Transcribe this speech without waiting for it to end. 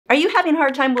Are you having a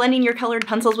hard time blending your colored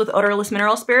pencils with odorless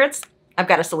mineral spirits? I've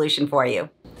got a solution for you.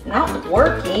 It's not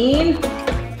working.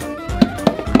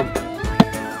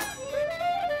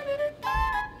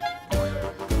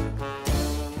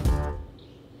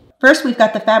 First, we've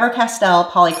got the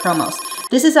Faber-Castell Polychromos.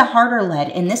 This is a harder lead,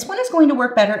 and this one is going to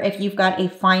work better if you've got a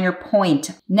finer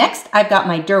point. Next, I've got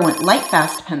my Derwent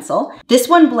Lightfast pencil. This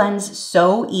one blends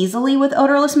so easily with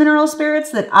odorless mineral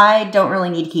spirits that I don't really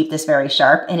need to keep this very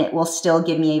sharp, and it will still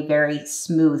give me a very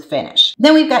smooth finish.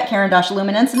 Then we've got Caran d'Ache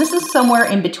Luminance, and this is somewhere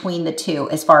in between the two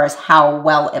as far as how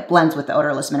well it blends with the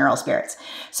odorless mineral spirits.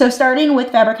 So starting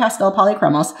with Faber-Castell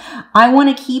Polychromos, I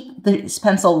want to keep this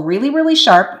pencil really, really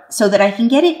sharp so that I can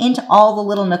get it into all the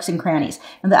little nooks and crannies.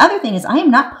 And the other thing is I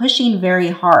am not pushing very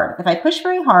hard. If I push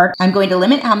very hard, I'm going to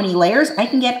limit how many layers I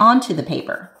can get onto the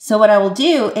paper. So what I will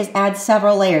do is add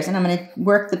several layers, and I'm going to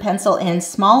work the pencil in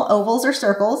small ovals or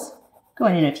circles,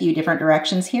 going in a few different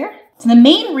directions here. So the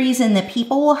main reason that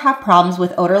people will have problems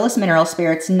with odorless mineral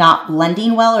spirits not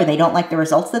blending well, or they don't like the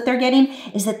results that they're getting,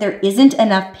 is that there isn't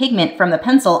enough pigment from the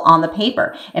pencil on the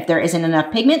paper. If there isn't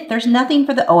enough pigment, there's nothing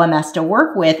for the OMS to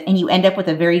work with, and you end up with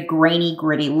a very grainy,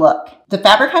 gritty look. The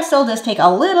Faber-Castell does take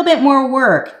a little bit more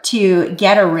work to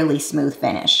get a really smooth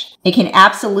finish. It can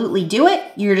absolutely do it.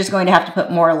 You're just going to have to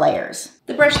put more layers.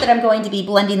 The brush that I'm going to be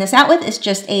blending this out with is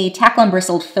just a Taklon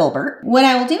bristled filbert. What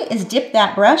I will do is dip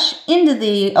that brush into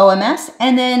the OMS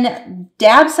and then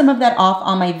dab some of that off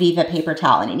on my Viva paper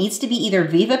towel. And it needs to be either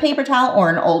Viva paper towel or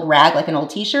an old rag, like an old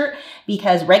t-shirt,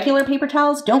 because regular paper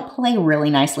towels don't play really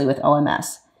nicely with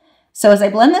OMS. So as I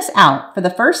blend this out for the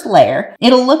first layer,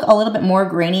 it'll look a little bit more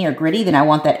grainy or gritty than I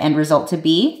want that end result to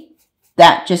be.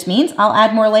 That just means I'll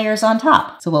add more layers on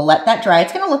top. So we'll let that dry.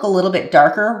 It's going to look a little bit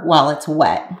darker while it's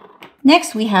wet.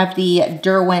 Next, we have the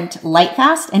Derwent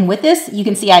Lightfast, and with this, you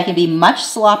can see I can be much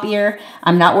sloppier.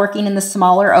 I'm not working in the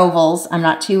smaller ovals. I'm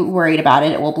not too worried about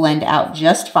it. It will blend out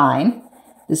just fine.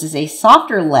 This is a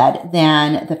softer lead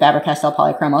than the Faber-Castell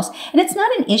Polychromos, and it's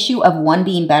not an issue of one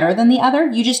being better than the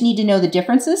other. You just need to know the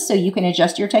differences so you can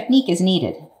adjust your technique as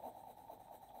needed.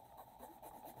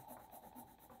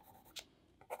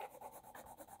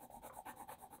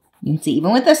 You can see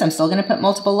even with this, I'm still going to put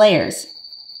multiple layers.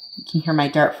 You can hear my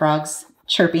dart frogs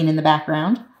chirping in the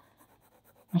background.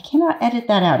 I cannot edit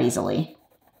that out easily.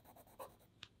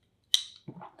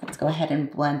 Let's go ahead and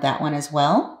blend that one as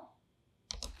well.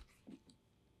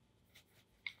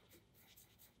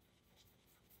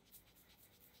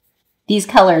 These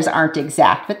colors aren't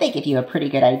exact, but they give you a pretty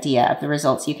good idea of the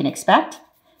results you can expect.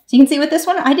 So you can see with this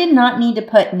one, I did not need to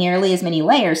put nearly as many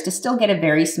layers to still get a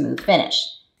very smooth finish.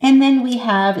 And then we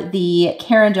have the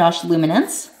Caran d'Ache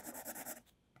Luminance.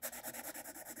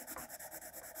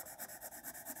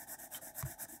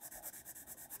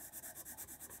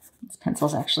 This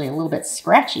pencil's actually a little bit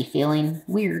scratchy, feeling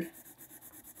weird.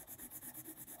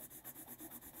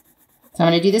 So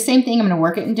I'm going to do the same thing. I'm going to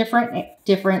work it in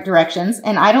different directions.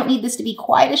 And I don't need this to be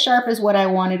quite as sharp as what I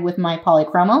wanted with my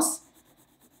Polychromos.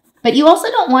 But you also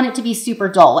don't want it to be super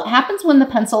dull. What happens when the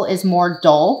pencil is more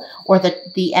dull or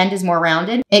the end is more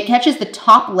rounded, it catches the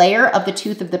top layer of the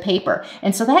tooth of the paper.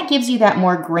 And so that gives you that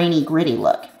more grainy, gritty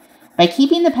look. By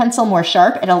keeping the pencil more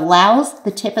sharp, it allows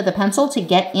the tip of the pencil to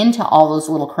get into all those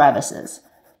little crevices.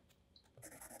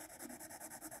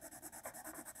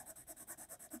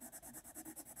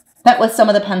 But with some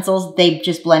of the pencils, they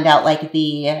just blend out like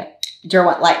the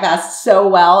Derwent Lightfast so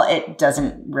well, it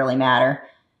doesn't really matter.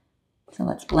 So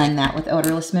let's blend that with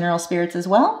odorless mineral spirits as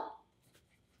well.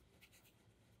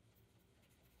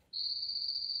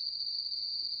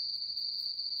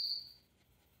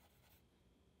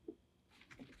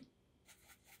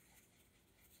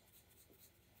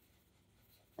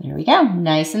 There we go,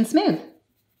 nice and smooth.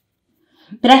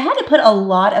 But I had to put a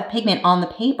lot of pigment on the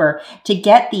paper to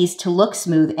get these to look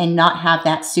smooth and not have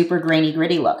that super grainy,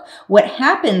 gritty look. What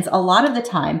happens a lot of the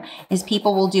time is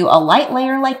people will do a light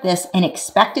layer like this and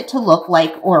expect it to look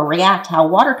like or react how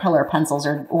watercolor pencils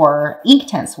or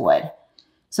Inktense would.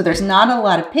 So there's not a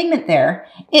lot of pigment there.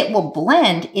 It will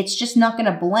blend, it's just not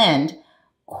going to blend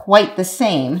quite the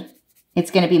same.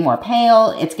 It's going to be more pale,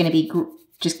 it's going to be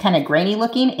just kind of grainy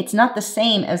looking. It's not the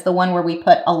same as the one where we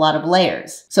put a lot of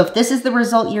layers. So if this is the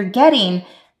result you're getting,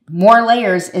 more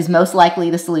layers is most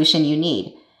likely the solution you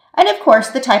need. And of course,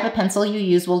 the type of pencil you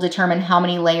use will determine how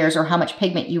many layers or how much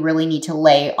pigment you really need to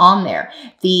lay on there.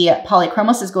 The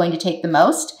Polychromos is going to take the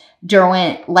most.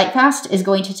 Derwent Lightfast is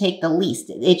going to take the least.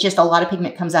 It's just a lot of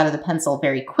pigment comes out of the pencil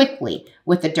very quickly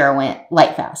with the Derwent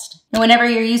Lightfast. And whenever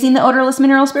you're using the odorless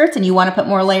mineral spirits and you want to put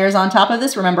more layers on top of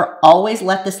this, remember, always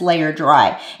let this layer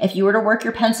dry. If you were to work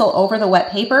your pencil over the wet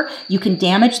paper, you can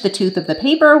damage the tooth of the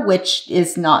paper, which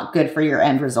is not good for your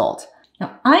end result.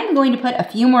 Now, I'm going to put a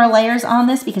few more layers on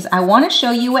this because I want to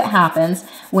show you what happens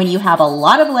when you have a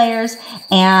lot of layers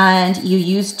and you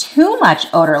use too much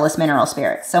odorless mineral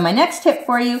spirits. So my next tip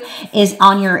for you is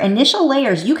on your initial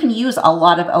layers, you can use a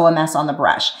lot of OMS on the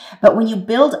brush. But when you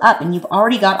build up and you've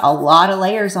already got a lot of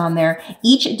layers on there,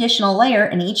 each additional layer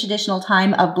and each additional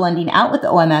time of blending out with the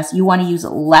OMS, you want to use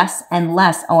less and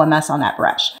less OMS on that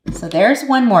brush. So there's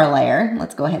one more layer.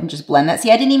 Let's go ahead and just blend that.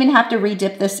 See, I didn't even have to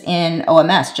redip this in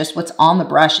OMS, just what's on the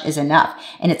brush is enough.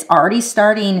 And it's already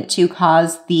starting to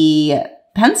cause the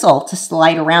pencil to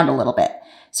slide around a little bit.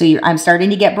 So I'm starting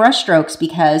to get brush strokes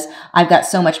because I've got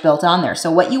so much built on there. So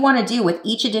what you want to do with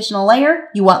each additional layer,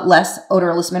 you want less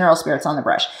odorless mineral spirits on the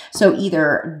brush. So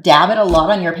either dab it a lot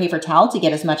on your paper towel to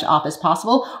get as much off as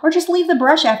possible, or just leave the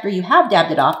brush after you have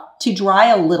dabbed it off to dry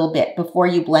a little bit before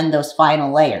you blend those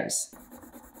final layers.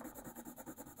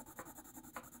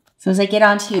 So as I get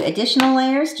onto additional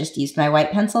layers, just used my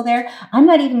white pencil there. I'm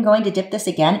not even going to dip this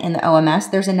again in the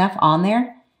OMS. There's enough on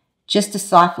there just to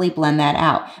softly blend that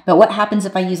out. But what happens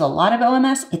if I use a lot of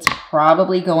OMS? It's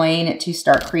probably going to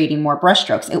start creating more brush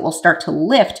strokes. It will start to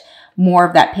lift more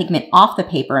of that pigment off the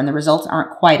paper and the results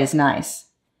aren't quite as nice.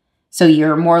 So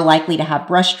you're more likely to have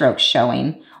brush strokes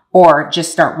showing or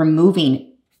just start removing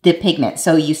the pigment.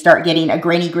 So you start getting a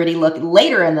grainy, gritty look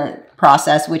later in the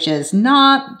process, which is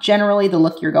not generally the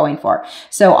look you're going for.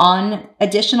 So on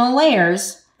additional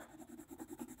layers,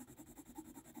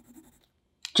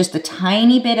 just a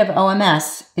tiny bit of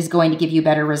OMS is going to give you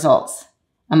better results,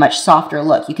 a much softer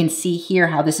look. You can see here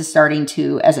how this is starting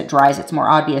to, as it dries, it's more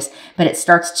obvious, but it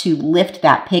starts to lift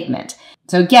that pigment.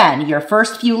 So again, your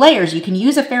first few layers, you can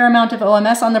use a fair amount of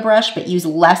OMS on the brush, but use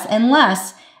less and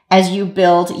less as you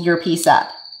build your piece up.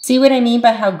 See what I mean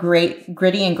by how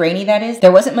gritty and grainy that is?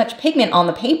 There wasn't much pigment on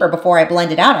the paper before I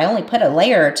blended out. I only put a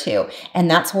layer or two, and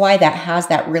that's why that has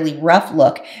that really rough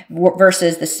look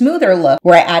versus the smoother look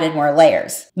where I added more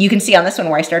layers. You can see on this one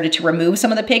where I started to remove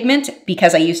some of the pigment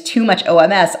because I used too much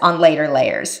OMS on later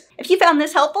layers. If you found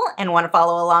this helpful and want to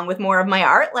follow along with more of my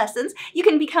art lessons, you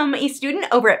can become a student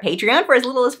over at Patreon. For as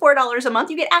little as $4 a month,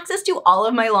 you get access to all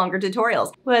of my longer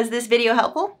tutorials. Was this video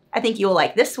helpful? I think you will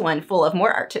like this one full of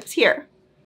more art tips here.